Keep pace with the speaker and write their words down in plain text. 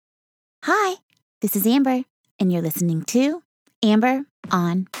Hi, this is Amber, and you're listening to Amber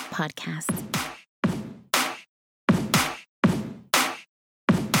on Podcast.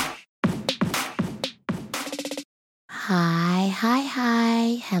 Hi.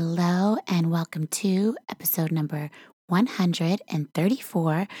 Hello, and welcome to episode number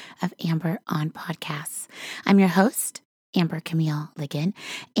 134 of Amber on Podcasts. I'm your host, Amber Camille Ligon,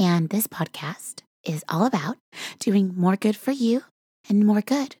 and this podcast is all about doing more good for you and more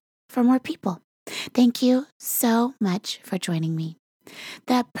good for more people. Thank you so much for joining me.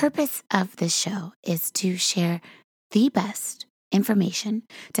 The purpose of this show is to share the best information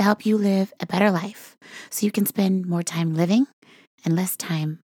to help you live a better life so you can spend more time living and less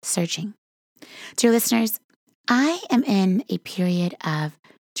time searching. Dear listeners, I am in a period of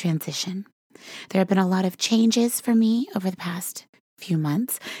transition. There have been a lot of changes for me over the past few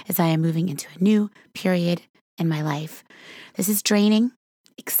months as I am moving into a new period in my life. This is draining,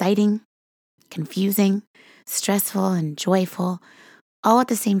 exciting, confusing, stressful, and joyful, all at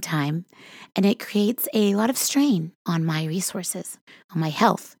the same time, and it creates a lot of strain on my resources, on my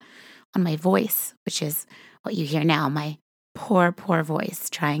health, on my voice, which is what you hear now, my poor voice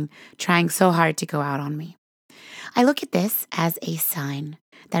trying so hard to go out on me. I look at this as a sign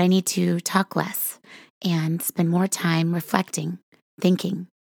that I need to talk less and spend more time reflecting, thinking,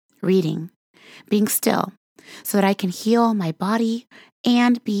 reading, being still, so that I can heal my body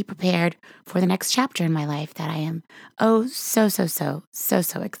and be prepared for the next chapter in my life that I am so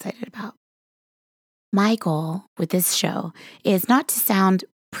excited about. My goal with this show is not to sound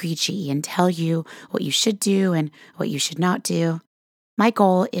preachy and tell you what you should do and what you should not do. My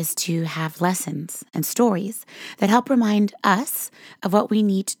goal is to have lessons and stories that help remind us of what we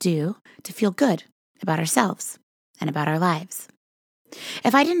need to do to feel good about ourselves and about our lives.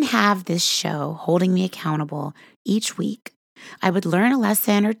 If I didn't have this show holding me accountable each week, I would learn a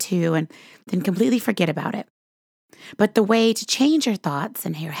lesson or two and then completely forget about it. But the way to change your thoughts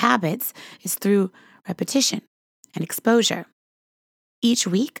and your habits is through repetition and exposure. Each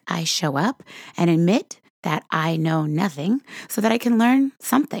week, I show up and admit that I know nothing so that I can learn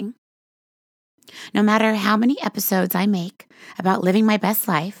something. No matter how many episodes I make about living my best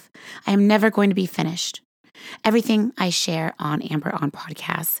life, I am never going to be finished. Everything I share on Amber on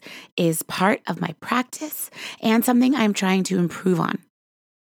Podcasts is part of my practice and something I'm trying to improve on.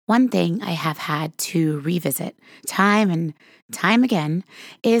 One thing I have had to revisit time and time again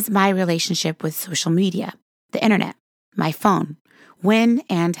is my relationship with social media, the internet, my phone, when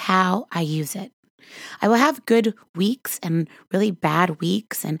and how I use it. I will have good weeks and really bad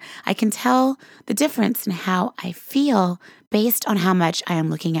weeks, and I can tell the difference in how I feel based on how much I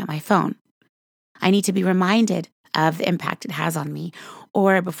am looking at my phone. I need to be reminded of the impact it has on me,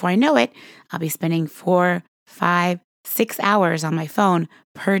 or before I know it, I'll be spending 4, 5, 6 hours on my phone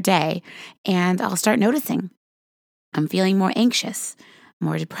per day, and I'll start noticing I'm feeling more anxious,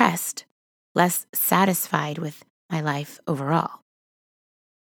 more depressed, less satisfied with my life overall.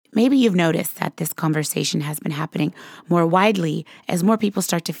 Maybe you've noticed that this conversation has been happening more widely as more people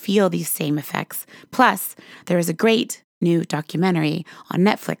start to feel these same effects. Plus, there is a great new documentary on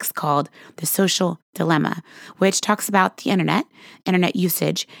Netflix called The Social Dilemma, which talks about the internet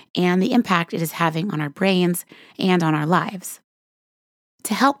usage, and the impact it is having on our brains and on our lives.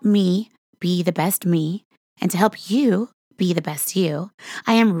 To help me be the best me, and to help you be the best you,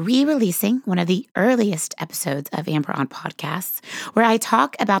 I am re-releasing one of the earliest episodes of Amber on Podcasts, where I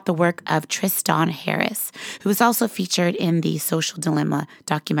talk about the work of Tristan Harris, who is also featured in the Social Dilemma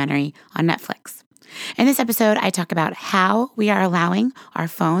documentary on Netflix. In this episode, I talk about how we are allowing our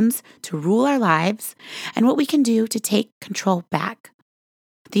phones to rule our lives and what we can do to take control back.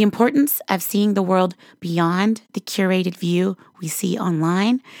 The importance of seeing the world beyond the curated view we see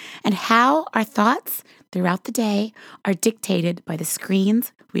online, and how our thoughts throughout the day are dictated by the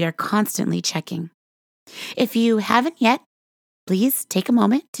screens we are constantly checking. If you haven't yet, please take a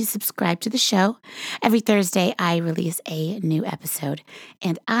moment to subscribe to the show. Every Thursday, I release a new episode,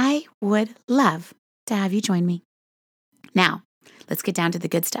 and I would love to have you join me. Now, let's get down to the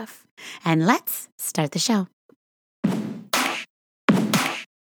good stuff, and let's start the show.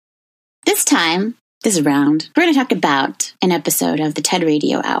 This round, we're going to talk about an episode of the TED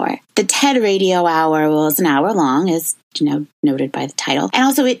Radio Hour. The TED Radio Hour was an hour long, as noted by the title. And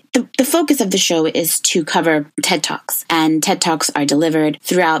also, the focus of the show is to cover TED Talks. And TED Talks are delivered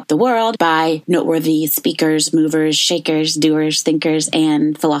throughout the world by noteworthy speakers, movers, shakers, doers, thinkers,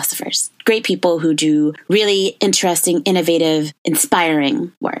 and philosophers. Great people who do really interesting, innovative,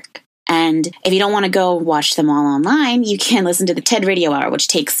 inspiring work. And if you don't want to go watch them all online, you can listen to the TED Radio Hour, which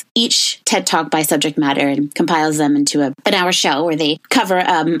takes each TED Talk by subject matter and compiles them into an hour show where they cover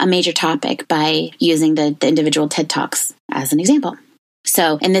a major topic by using the individual TED Talks as an example.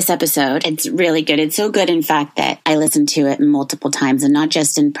 So in this episode, it's really good. It's so good, in fact, that I listened to it multiple times, and not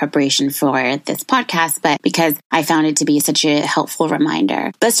just in preparation for this podcast, but because I found it to be such a helpful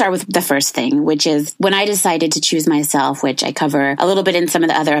reminder. Let's start with the first thing, which is when I decided to choose myself, which I cover a little bit in some of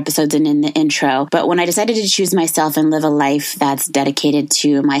the other episodes and in the intro. But when I decided to choose myself and live a life that's dedicated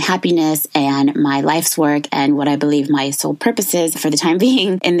to my happiness and my life's work and what I believe my sole purpose is for the time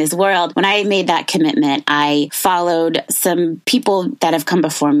being in this world, when I made that commitment, I followed some people that have come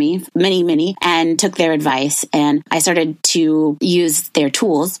before me, many, and took their advice. And I started to use their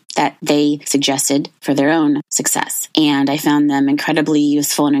tools that they suggested for their own success. And I found them incredibly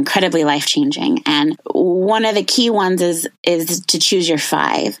useful and incredibly life-changing. And one of the key ones is to choose your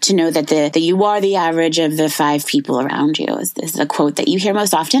 5, to know that you are the average of the 5 people around you. This is a quote that you hear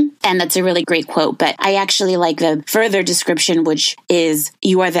most often. And that's a really great quote. But I actually like the further description, which is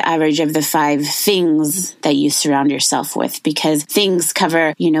you are the average of the 5 things that you surround yourself with, because things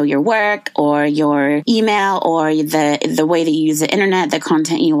cover, your work or your email or the way that you use the internet, the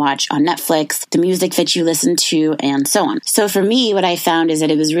content you watch on Netflix, the music that you listen to, and so on. So for me, what I found is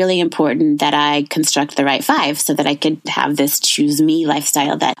that it was really important that I construct the right 5 so that I could have this choose me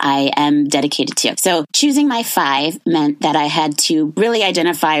lifestyle that I am dedicated to. So choosing my 5 meant that I had to really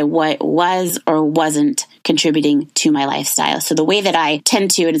identify what was or wasn't contributing to my lifestyle. So the way that I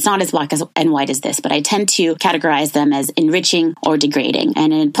tend to, and it's not as black and white as this, but I tend to categorize them as enriching or degrading.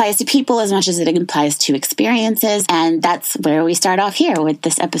 And it applies to people as much as it applies to experiences. And that's where we start off here with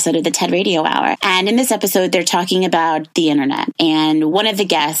this episode of the TED Radio Hour. And in this episode, they're talking about the internet. And one of the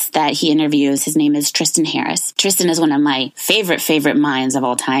guests that he interviews, his name is Tristan Harris. Tristan is one of my favorite minds of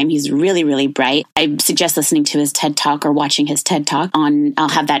all time. He's really, really bright. I suggest listening to his TED Talk or watching his TED Talk I'll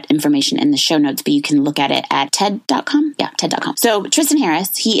have that information in the show notes, but you can look at it at TED.com. Yeah, TED.com. So Tristan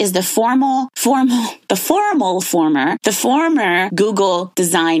Harris, he is the former Google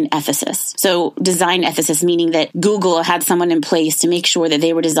design ethicist. So design ethicist, meaning that Google had someone in place to make sure that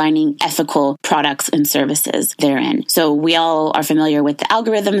they were designing ethical products and services therein. So we all are familiar with the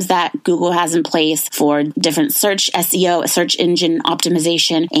algorithms that Google has in place for different search SEO, search engine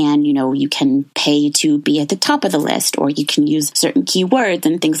optimization. And, you can pay to be at the top of the list, or you can use certain keywords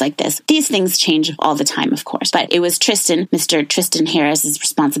and things like this. These things change all the time, of course. But it was Mr. Tristan Harris's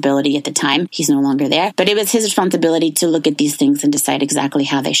responsibility at the time. He's no longer there. But it was his responsibility to look at these things and decide exactly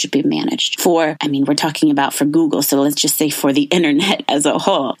how they should be managed. We're talking about for Google, so let's just say for the internet as a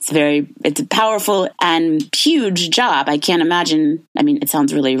whole. It's a powerful and huge job. I can't imagine. It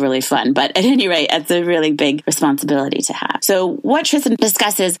sounds really, really fun. But at any rate, it's a really big responsibility to have. So what Tristan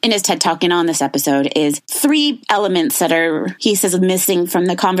discusses in his TED Talk and on this episode is 3 elements that are, he says, missing from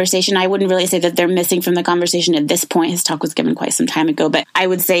the conversation. I wouldn't really say that they're missing from the conversation at this point. His talk was given quite some time ago, but I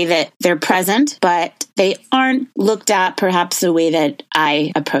would say that they're present, but they aren't looked at perhaps the way that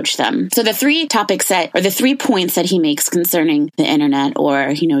I approach them. So the 3 the 3 points that he makes concerning the internet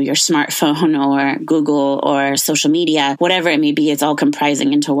or, your smartphone or Google or social media, whatever it may be, it's all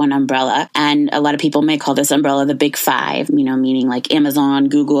comprising into one umbrella. And a lot of people may call this umbrella the big 5, meaning like Amazon,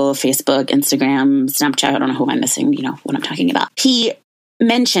 Google, Facebook, Instagram, Snapchat. I don't know who I'm missing, what I'm talking about. He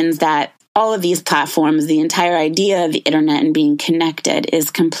mentions that all of these platforms, the entire idea of the internet and being connected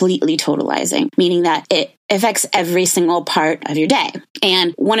is completely totalizing, meaning that it affects every single part of your day.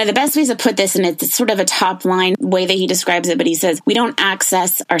 And one of the best ways to put this, and it's sort of a top line way that he describes it, but he says, we don't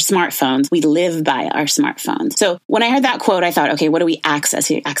access our smartphones, we live by our smartphones. So when I heard that quote, I thought, okay, what do we access?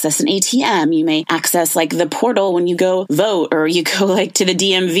 You access an ATM, you may access like the portal when you go vote, or you go like to the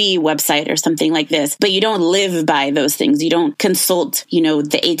DMV website or something like this, but you don't live by those things. You don't consult, the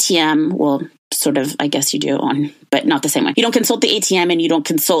ATM. Well, sort of, I guess you do but not the same way. You don't consult the ATM and you don't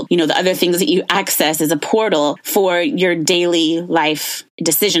consult, the other things that you access as a portal for your daily life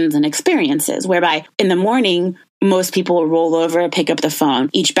decisions and experiences, whereby in the morning, most people will roll over, pick up the phone,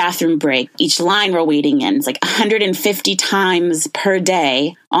 each bathroom break, each line we're waiting in. It's like 150 times per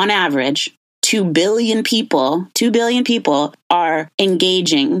day on average. 2 billion people are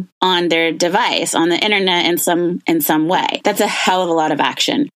engaging on their device, on the internet in some way. That's a hell of a lot of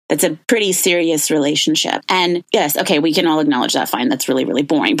action. That's a pretty serious relationship. And yes, okay, we can all acknowledge that. Fine, that's really, really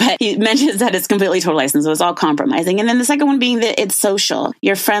boring. But he mentions that it's completely totalized, so it's all compromising. And then the second one being that it's social.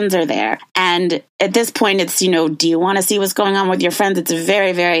 Your friends are there. And at this point, it's, do you want to see what's going on with your friends? It's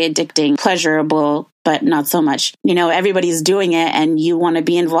very, very addicting, pleasurable, but not so much. Everybody's doing it and you want to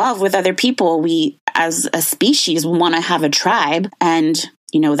be involved with other people. We, as a species, want to have a tribe. And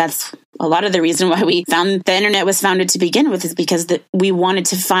That's a lot of the reason why we found the internet was founded to begin with, is because we wanted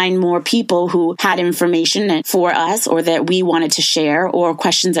to find more people who had information for us, or that we wanted to share, or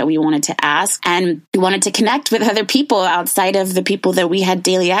questions that we wanted to ask. And we wanted to connect with other people outside of the people that we had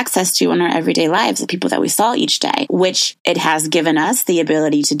daily access to in our everyday lives, the people that we saw each day, which it has given us the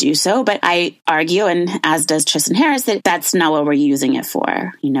ability to do so. But I argue, and as does Tristan Harris, that that's not what we're using it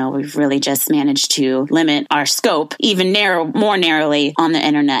for. We've really just managed to limit our scope even more narrowly on the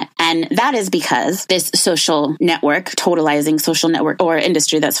internet. And that is because this social network, or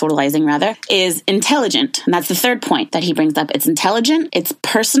industry that's totalizing rather, is intelligent. And that's the third point that he brings up. It's intelligent, it's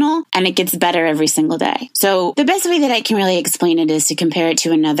personal, and it gets better every single day. So the best way that I can really explain it is to compare it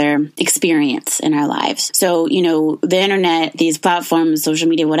to another experience in our lives. So, the internet, these platforms, social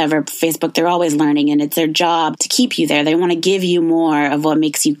media, whatever, Facebook, they're always learning, and it's their job to keep you there. They want to give you more of what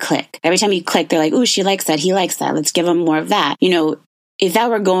makes you click. Every time you click, they're like, "Ooh, she likes that. He likes that. Let's give them more of that." If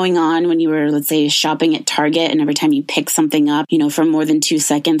that were going on when you were, let's say, shopping at Target, and every time you pick something up, for more than 2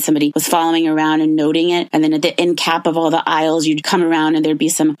 seconds, somebody was following around and noting it. And then at the end cap of all the aisles, you'd come around and there'd be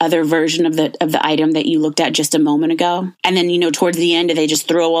some other version of the item that you looked at just a moment ago. And then, towards the end, they just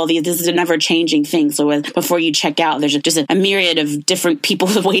throw all these, this is a never changing thing. So before you check out, there's just a myriad of different people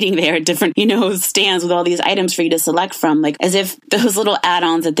waiting there at different, stands with all these items for you to select from, like as if those little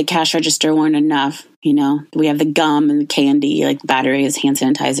add-ons at the cash register weren't enough. We have the gum and the candy, like batteries, hand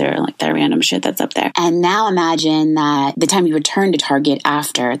sanitizer, like that random shit that's up there. And now imagine that the time you return to Target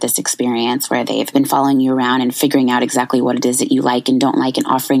after this experience where they've been following you around and figuring out exactly what it is that you like and don't like, and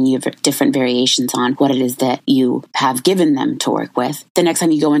offering you different variations on what it is that you have given them to work with. The next time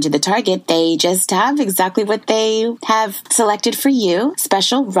you go into the Target, they just have exactly what they have selected for you,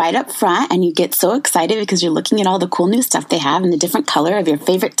 special right up front. And you get so excited because you're looking at all the cool new stuff they have and the different color of your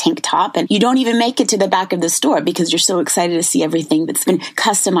favorite tank top. And you don't even make it to the back of the store because you're so excited to see everything that's been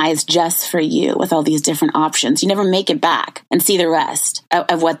customized just for you with all these different options. You never make it back and see the rest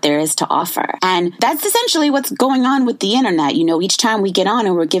of what there is to offer. And that's essentially what's going on with the internet. Each time we get on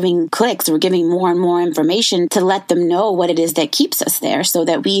and we're giving clicks, we're giving more and more information to let them know what it is that keeps us there, so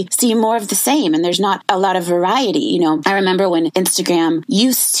that we see more of the same and there's not a lot of variety. I remember when Instagram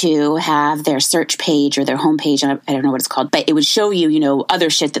used to have their search page or their homepage, I don't know what it's called, but it would show you, other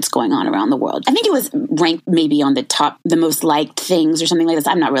shit that's going on around the world. I think it was ranked maybe on the most liked things or something like this.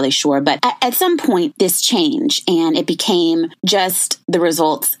 I'm not really sure. But at some point, this changed, and it became just the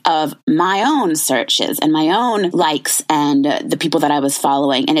results of my own searches and my own likes and the people that I was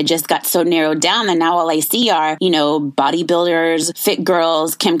following. And it just got so narrowed down that now all I see are, bodybuilders, fit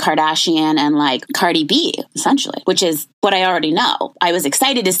girls, Kim Kardashian, and like Cardi B, essentially, which is what I already know. I was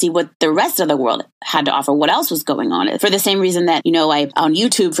excited to see what the rest of the world had to offer, what else was going on. For the same reason that, on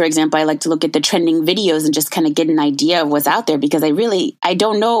YouTube, for example, I like to look at the trending videos and just kind of get an idea of what's out there, because I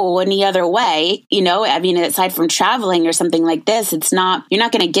don't know any other way, aside from traveling or something like this, you're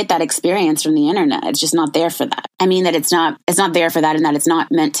not going to get that experience from the internet. It's just not there for that. That it's not there for that, and that it's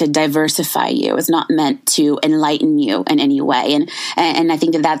not meant to diversify you. It's not meant to enlighten you in any way. And I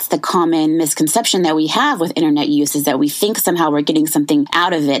think that that's the common misconception that we have with internet use, is that we think somehow we're getting something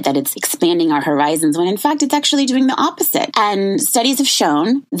out of it, that it's expanding our horizons, when in fact it's actually doing the opposite. And studies have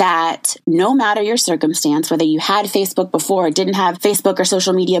shown that no matter your circumstance, whether you had Facebook before or didn't have Facebook or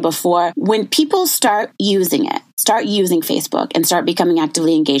social media before, when people start using Facebook and start becoming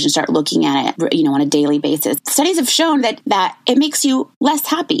actively engaged and start looking at it, on a daily basis, studies have shown that it makes you less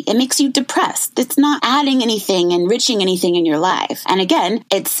happy. It makes you depressed. It's not adding anything, enriching anything in your life. And again,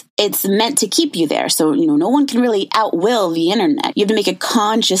 it's meant to keep you there. So, no one can really outwill the internet. You have to make a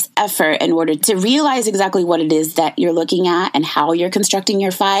conscious effort in order to realize exactly what it is that you're looking at and how you're constructing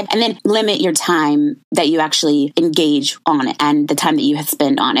your feed, and then limit your time that you actually engage on it and the time that you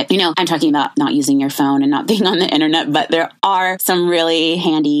spend on it. I'm talking about not using your phone and not being on the internet, but there are some really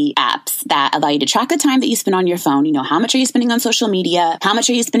handy apps that allow you to track the time that you spend on your phone. How much are you spending on social media? How much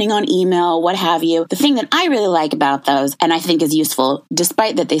are you spending on email? What have you? The thing that I really like about those, and I think is useful,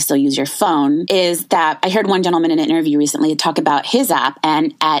 despite that they still use your phone, is that I heard one gentleman in an interview recently talk about his app,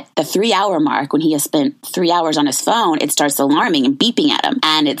 and at the 3-hour mark, when he has spent 3 hours on his phone, it starts alarming and beeping at him,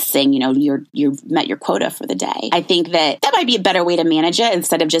 and it's saying, you've met your quota for the day. I think that might be a better way to manage it,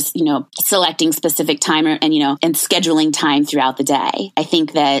 instead of just, selecting specific timer and, and scheduling time throughout the day. I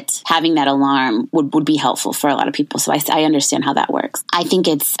think that having that alarm would be helpful for a lot of people. So I understand how that works. I think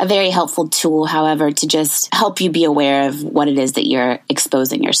it's a very helpful tool, however, to just help you be aware of what it is that you're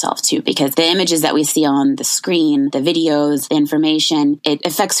exposing yourself to, because the images that we see on the screen, the videos, the information, it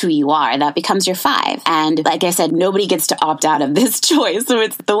affects who you are. That becomes your 5. And like I said, nobody gets to opt out of this choice. So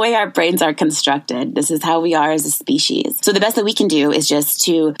it's the way our brains are constructed. This is how we are as a species. So the best that we can do is just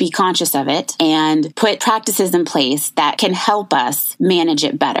to be conscious of it and put practices in place that can help us manage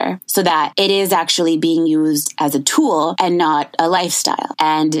it better so that it is actually being used as a tool and not a lifestyle.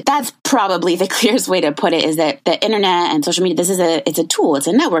 And that's probably the clearest way to put it, is that the internet and social media, it's a tool. It's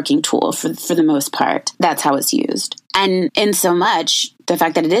a networking tool for the most part. That's how it's used. And in so much, the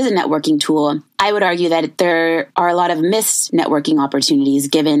fact that it is a networking tool, I would argue that there are a lot of missed networking opportunities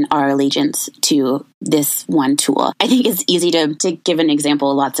given our allegiance to this one tool. I think it's easy to give an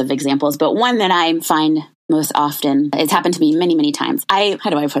example, lots of examples, but one that I find most often, it's happened to me many, many times. How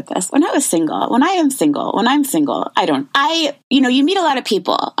do I put this? When I'm single, you meet a lot of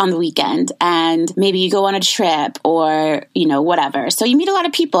people on the weekend and maybe you go on a trip or, whatever. So you meet a lot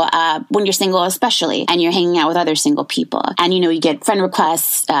of people when you're single, especially, and you're hanging out with other single people. And, you get friend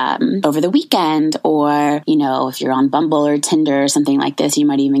requests over the weekend, or, if you're on Bumble or Tinder or something like this, you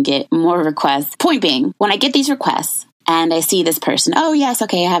might even get more requests. Point being, when I get these requests, and I see this person. Oh, yes.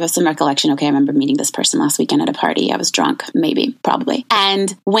 Okay. I have some recollection. Okay. I remember meeting this person last weekend at a party. I was drunk, maybe, probably.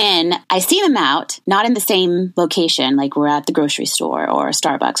 And when I see them out, not in the same location, like we're at the grocery store or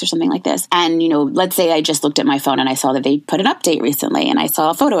Starbucks or something like this. And, let's say I just looked at my phone and I saw that they put an update recently and I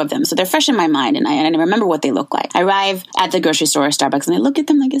saw a photo of them. So they're fresh in my mind and I remember what they look like. I arrive at the grocery store or Starbucks and I look at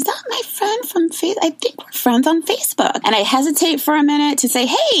them like, is that my friend from Facebook? I think we're friends on Facebook. And I hesitate for a minute to say,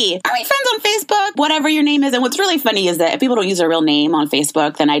 hey, are we friends on Facebook? Whatever your name is. And what's really funny is that if people don't use their real name on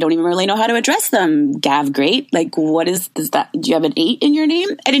Facebook, then I don't even really know how to address them. Gav Great. Like, what is that? Do you have an 8 in your name?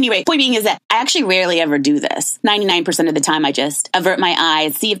 At any rate, point being is that I actually rarely ever do this. 99% of the time, I just avert my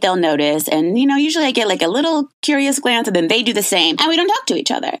eyes, see if they'll notice. And, usually I get like a little curious glance and then they do the same. And we don't talk to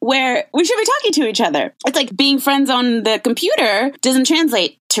each other where we should be talking to each other. It's like being friends on the computer doesn't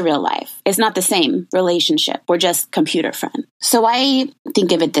translate to real life. It's not the same relationship. We're just computer friends. So I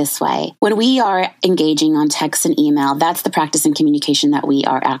think of it this way. When we are engaging on text and email, that's the practice and communication that we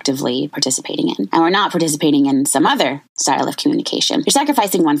are actively participating in. And we're not participating in some other style of communication. You're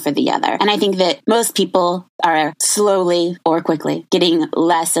sacrificing one for the other. And I think that most people are slowly or quickly getting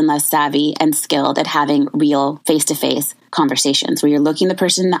less and less savvy and skilled at having real face-to-face conversations where you're looking the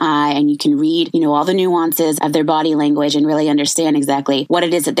person in the eye and you can read, all the nuances of their body language and really understand exactly what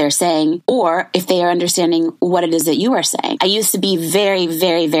it is that they're saying, or if they are understanding what it is that you are saying. I used to be very,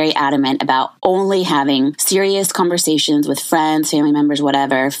 very, very adamant about only having serious conversations with friends, family members,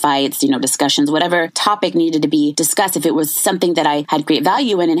 whatever, fights, discussions, whatever topic needed to be discussed. If it was something that I had great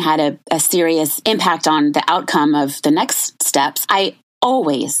value in and had a serious impact on the outcome of the next steps, I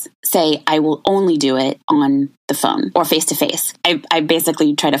always say I will only do it on the phone or face-to-face. I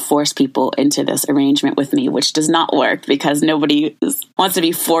basically try to force people into this arrangement with me, which does not work because nobody wants to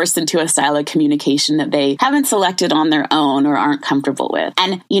be forced into a style of communication that they haven't selected on their own or aren't comfortable with.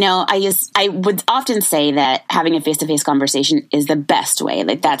 And, I would often say that having a face-to-face conversation is the best way.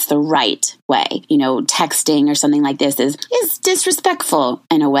 Like that's the right way. Texting or something like this is disrespectful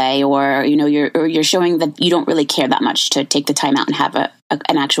in a way, or, you're showing that you don't really care that much to take the time out and have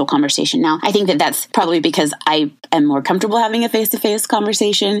an actual conversation. Now, I think that that's probably because I am more comfortable having a face-to-face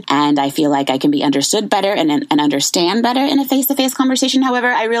conversation and I feel like I can be understood better and understand better in a face-to-face conversation. However,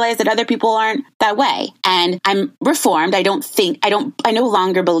 I realize that other people aren't that way. And I'm reformed. I no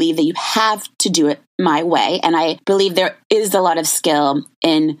longer believe that you have to do it my way. And I believe there is a lot of skill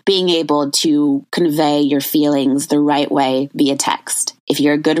in being able to convey your feelings the right way via text. If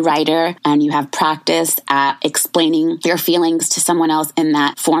you're a good writer and you have practice at explaining your feelings to someone else in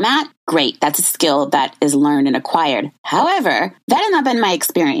that format, great. That's a skill that is learned and acquired. However, that has not been my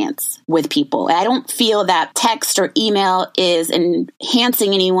experience with people. I don't feel that text or email is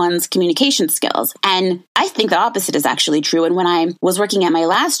enhancing anyone's communication skills. And I think the opposite is actually true. And when I was working at my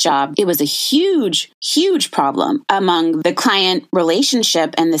last job, it was a huge, huge problem among the client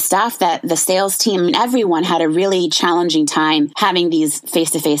relationship and the staff, that the sales team and everyone had a really challenging time having these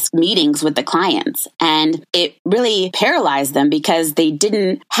face-to-face meetings with the clients. And it really paralyzed them because they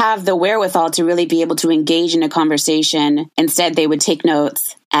didn't have the wherewithal to really be able to engage in a conversation. Instead, they would take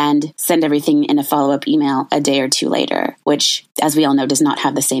notes and send everything in a follow-up email a day or two later, which, as we all know, does not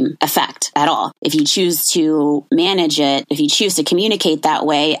have the same effect at all. If you choose to manage it, if you choose to communicate that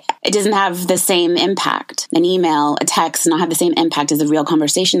way, it doesn't have the same impact. An email, a text does not have the same impact as a real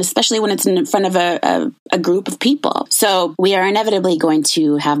conversation, especially when it's in front of a group of people. So we are inevitably going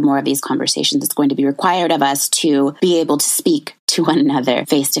to have more of these conversations. It's going to be required of us to be able to speak to one another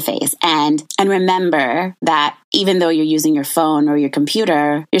face to face. And remember that even though you're using your phone or your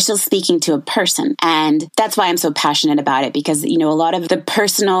computer, you're still speaking to a person. And that's why I'm so passionate about it, because, a lot of the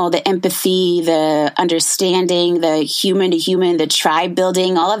personal, the empathy, the understanding, the human to human, the tribe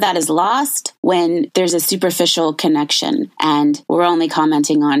building, all of that is lost when there's a superficial connection and we're only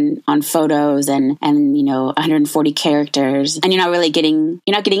commenting on photos and 140 characters, and you're not getting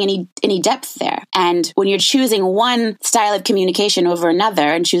any depth there. And when you're choosing one style of communication over another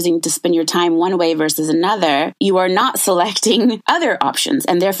and choosing to spend your time one way versus another, you are not selecting other options.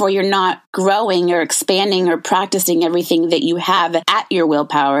 And therefore, you're not growing or expanding or practicing everything that you have at your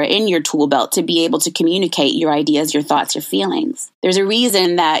willpower in your tool belt to be able to communicate your ideas, your thoughts, your feelings. There's a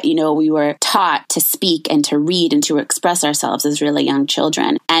reason that, we were taught to speak and to read and to express ourselves as really young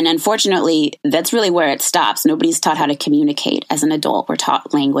children. And unfortunately, that's really where it stops. Nobody's taught how to communicate as an adult. We're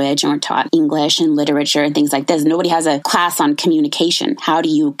taught language and we're taught English and literature and things like this. Nobody has a class on communication. How do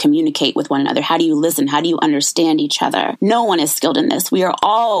you communicate with one another? How do you listen? How do you understand each other? No one is skilled in this. We are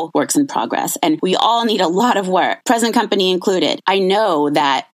all works in progress and we all need a lot of work, present company included. I know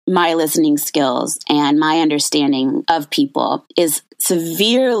that my listening skills and my understanding of people is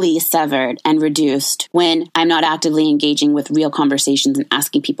severely severed and reduced when I'm not actively engaging with real conversations and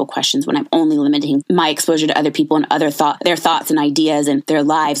asking people questions, when I'm only limiting my exposure to other people and their thoughts and ideas and their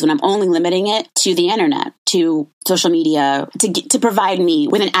lives, when I'm only limiting it to the internet, to social media, to provide me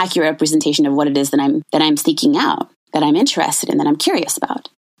with an accurate representation of what it is that I'm seeking out, that I'm interested in, that I'm curious about.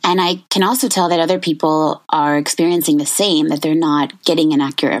 And I can also tell that other people are experiencing the same, that they're not getting an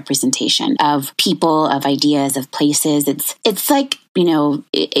accurate representation of people, of ideas, of places. It's like,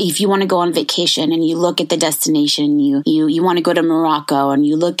 if you want to go on vacation and you look at the destination, you want to go to Morocco and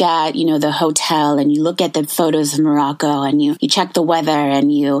you look at, the hotel and you look at the photos of Morocco and you check the weather and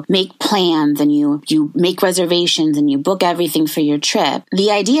you make plans and you make reservations and you book everything for your trip.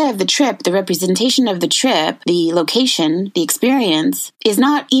 The idea of the trip, the representation of the trip, the location, the experience is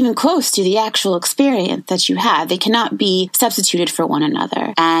not even close to the actual experience that you have. They cannot be substituted for one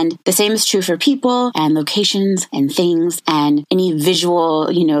another. And the same is true for people and locations and things and any visual,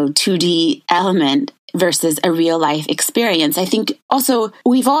 2D element versus a real life experience. I think also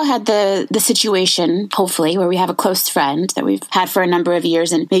we've all had the situation, hopefully, where we have a close friend that we've had for a number of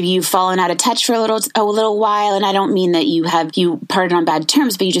years, and maybe you've fallen out of touch for a little while. And I don't mean that you parted on bad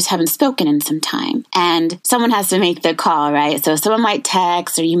terms, but you just haven't spoken in some time. And someone has to make the call, right? So someone might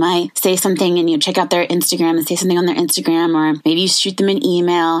text, or you might say something and you check out their Instagram and say something on their Instagram, or maybe you shoot them an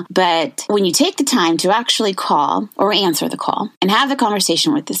email. But when you take the time to actually call or answer the call and have the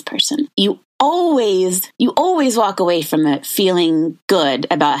conversation with this person, you always walk away from it feeling good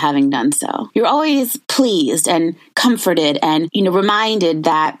about having done so. You're always pleased and comforted and, reminded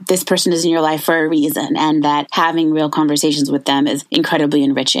that this person is in your life for a reason and that having real conversations with them is incredibly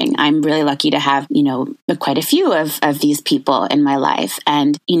enriching. I'm really lucky to have, quite a few of these people in my life.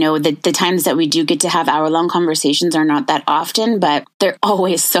 And, the times that we do get to have hour-long conversations are not that often, but they're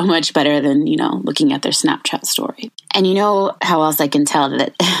always so much better than, looking at their Snapchat story. And how else I can tell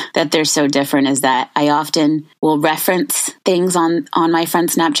that they're so different is that I often will reference things on my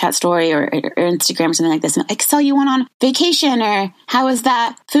friend's Snapchat story or Instagram or something like this. I saw you went on vacation, or how was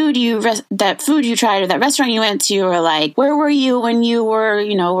that food you tried, or that restaurant you went to, or like, where were you when you were,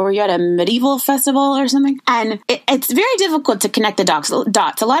 were you at a medieval festival or something? And it's very difficult to connect the dots.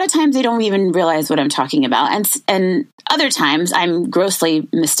 A lot of times they don't even realize what I'm talking about. And other times I'm grossly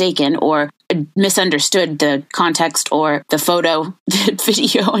mistaken or misunderstood the context or the photo, the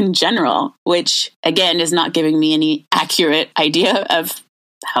video in general, which again is not giving me any accurate idea of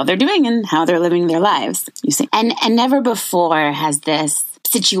how they're doing and how they're living their lives, you see. And never before has this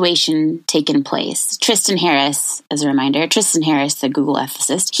situation taken place. Tristan Harris, as a reminder, Tristan Harris, the Google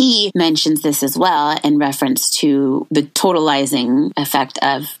ethicist, he mentions this as well in reference to the totalizing effect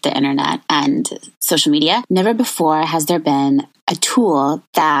of the internet and social media. Never before has there been a tool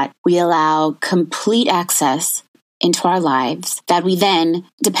that we allow complete access into our lives that we then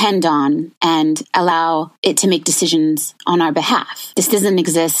depend on and allow it to make decisions on our behalf. This doesn't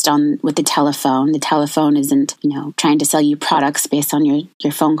exist with the telephone. The telephone isn't, trying to sell you products based on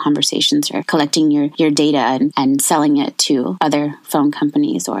your phone conversations or collecting your data and selling it to other phone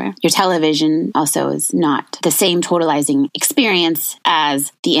companies. Or your television also is not the same totalizing experience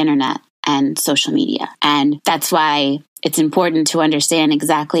as the internet and social media. And that's why it's important to understand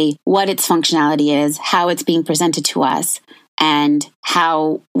exactly what its functionality is, how it's being presented to us, and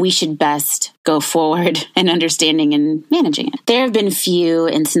how we should best go forward in understanding and managing it. There have been few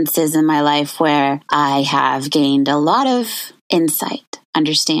instances in my life where I have gained a lot of insight,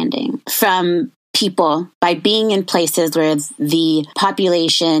 understanding from people by being in places where the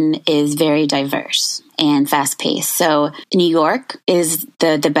population is very diverse and fast-paced. So New York is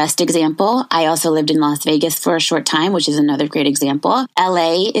the best example. I also lived in Las Vegas for a short time, which is another great example.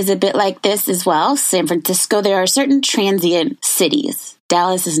 LA is a bit like this as well. San Francisco, there are certain transient cities.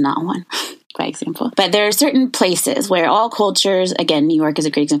 Dallas is not one. By example. But there are certain places where all cultures, again, New York is a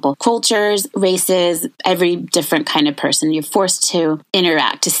great example, cultures, races, every different kind of person, you're forced to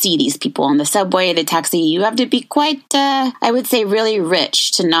interact, to see these people on the subway, the taxi. You have to be quite, I would say, really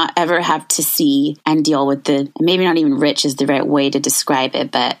rich to not ever have to see and deal with maybe not even rich is the right way to describe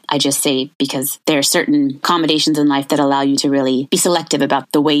it, but I just say because there are certain accommodations in life that allow you to really be selective about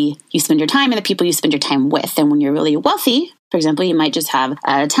the way you spend your time and the people you spend your time with. And when you're really wealthy, for example, you might just have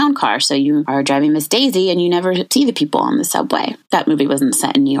a town car, so you are driving Miss Daisy and you never see the people on the subway. That movie wasn't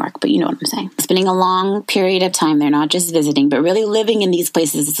set in New York, but you know what I'm saying. Spending a long period of time there, not just visiting, but really living in these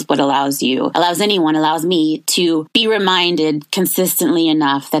places is what allows me to be reminded consistently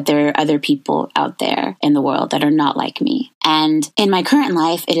enough that there are other people out there in the world that are not like me. And in my current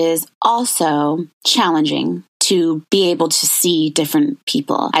life, it is also challenging to be able to see different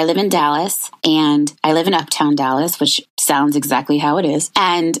people. I live in Dallas, and I live in Uptown Dallas, which sounds exactly how it is.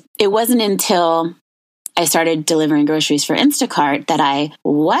 And it wasn't until I started delivering groceries for Instacart that I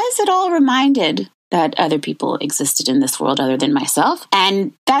was at all reminded that other people existed in this world other than myself.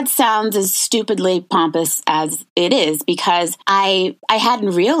 And that sounds as stupidly pompous as it is, because I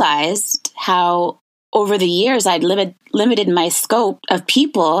hadn't realized how over the years I'd limited my scope of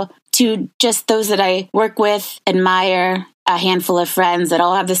people to just those that I work with, admire, a handful of friends that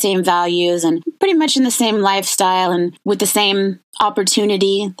all have the same values and pretty much in the same lifestyle and with the same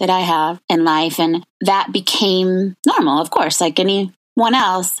opportunity that I have in life. And that became normal, of course, like anyone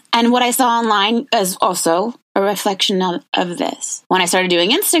else. And what I saw online is also a reflection of this. When I started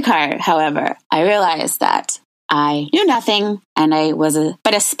doing Instacart, however, I realized that I knew nothing and I was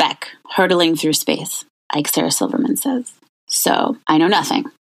but a speck hurtling through space, like Sarah Silverman says. So I know nothing.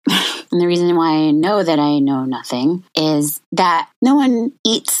 And the reason why I know that I know nothing is that no one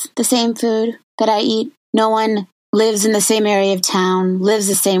eats the same food that I eat. No one lives in the same area of town, lives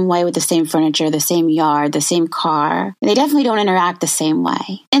the same way with the same furniture, the same yard, the same car. They definitely don't interact the same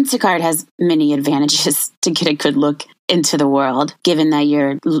way. Instacart has many advantages to get a good look into the world, given that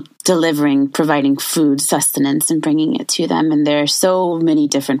you're providing food, sustenance, and bringing it to them. And there are so many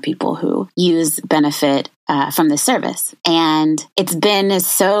different people who benefit from this service. And it's been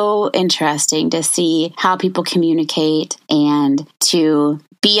so interesting to see how people communicate and to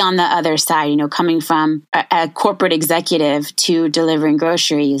be on the other side, coming from a corporate executive to delivering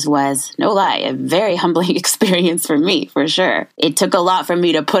groceries was, no lie, a very humbling experience for me, for sure. It took a lot for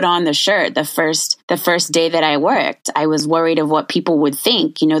me to put on the shirt the first day that I worked. I was worried of what people would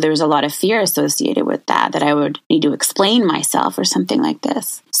think. There was a lot of fear associated with that I would need to explain myself or something like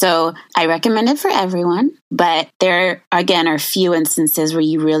this. So I recommend it for everyone, but there, again, are few instances where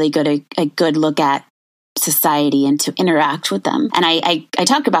you really get a good look at society and to interact with them. And I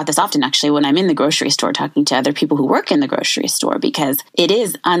talk about this often, actually, when I'm in the grocery store talking to other people who work in the grocery store, because it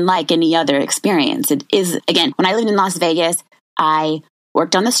is unlike any other experience. It is, again, when I lived in Las Vegas, I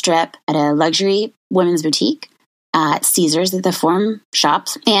worked on the Strip at a luxury women's boutique at Caesars, at the Forum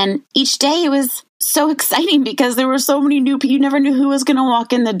Shops. And each day it was so exciting because there were so many new people. You never knew who was going to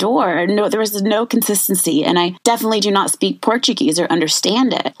walk in the door. No, there was no consistency. And I definitely do not speak Portuguese or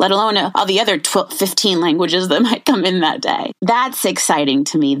understand it, let alone all the other 15 languages that might come in that day. That's exciting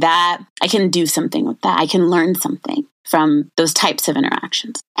to me, that I can do something with that. I can learn something from those types of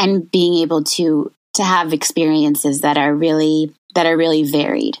interactions and being able to have experiences that are really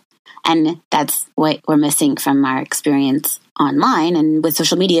varied. And that's what we're missing from our experience online and with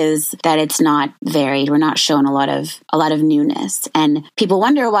social media, is that it's not varied. We're not shown a lot of newness. And people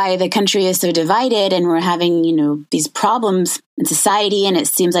wonder why the country is so divided and we're having, these problems in society. And it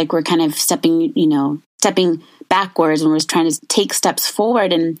seems like we're kind of stepping backwards when we're trying to take steps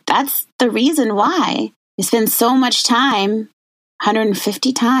forward. And that's the reason why, We spend so much time,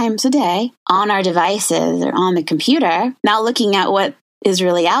 150 times a day, on our devices or on the computer, not looking at what is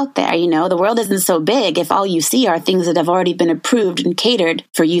really out there. The world isn't so big if all you see are things that have already been approved and catered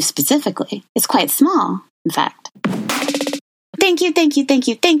for you specifically. It's quite small, in fact. Thank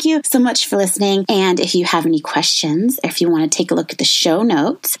you so much for listening. And if you have any questions, or if you want to take a look at the show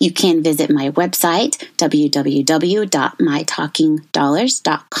notes, you can visit my website,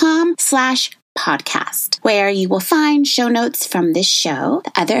 www.mytalkingdollars.com/podcast, where you will find show notes from this show,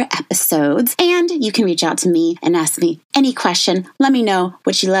 the other episodes, and you can reach out to me and ask me any question. Let me know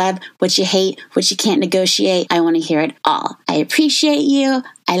what you love, what you hate, what you can't negotiate. I want to hear it all. I appreciate you.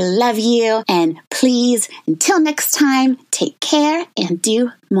 I love you. And please, until next time, take care and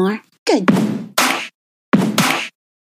do more good.